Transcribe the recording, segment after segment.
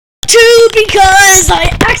2 because I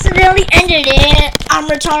accidentally ended it. I'm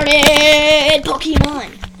retarded.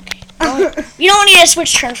 Pokemon. You don't need to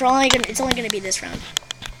switch turns. It's only gonna be this round.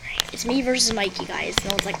 It's me versus Mikey, guys.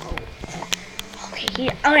 No one's like, oh.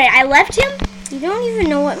 Okay, I left him. You don't even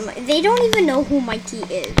know they don't even know who Mikey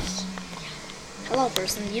is. Hello,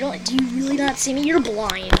 person. Do you really not see me? You're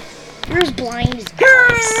blind. You're as blind as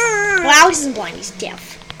Alex. Well, Alex isn't blind. He's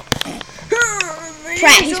deaf.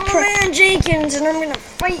 He's Man Jenkins, and I'm gonna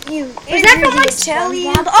fight you. Is that from like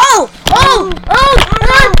SpongeBob? Oh,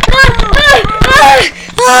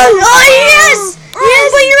 yes!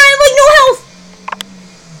 Yes, but you're at like no health.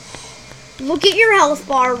 Look at your health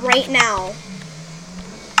bar right now.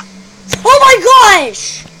 Oh my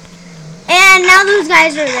gosh! And now those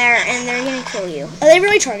guys are there, and they're gonna kill you. Are they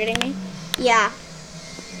really targeting me? Yeah.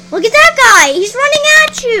 Look at that guy! He's running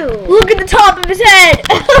at you! Look at the top of his head!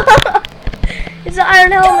 It's an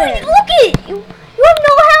iron helmet. Dude, look at you! You have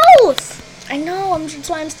no health! I know, that's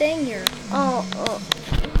why I'm staying here. Oh.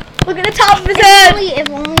 Look at the top of his head! If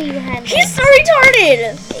only you had... He's so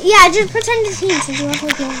retarded! Yeah, just pretend to team since you have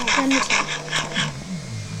like no health. Pretend to team.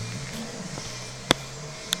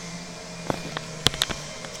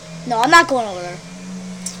 No, I'm not going over there.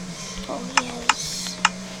 Oh, yes.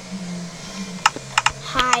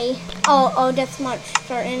 Hi. Oh, death march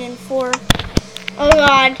starting in 4. Oh,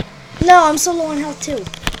 God. No, I'm so low on health, too.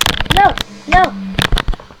 No.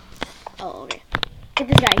 Oh, okay. Get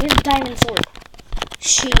this guy. Here's the diamond sword.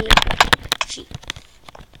 She.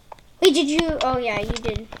 Wait, did you? Oh, yeah, you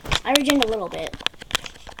did. I regened a little bit.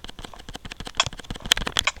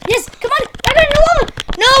 Yes, come on. I got no lava.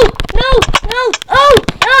 No.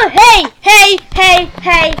 Oh, hey.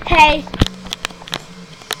 I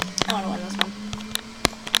don't know where that's from.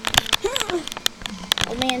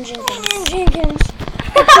 Oh, man, Jenkins.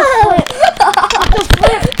 Come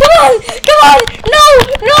on. No.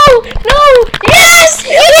 Yes.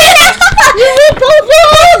 You did it. You did both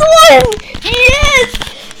one. Yes.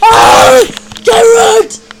 Oh,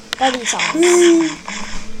 direct. That didn't sound.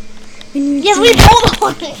 Yes, we both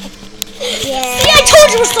won it. Yeah. See, I told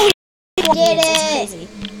you we're so. Did it.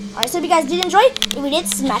 Alright, so if you guys did enjoy, if we did,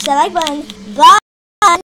 smash that like button. Bye.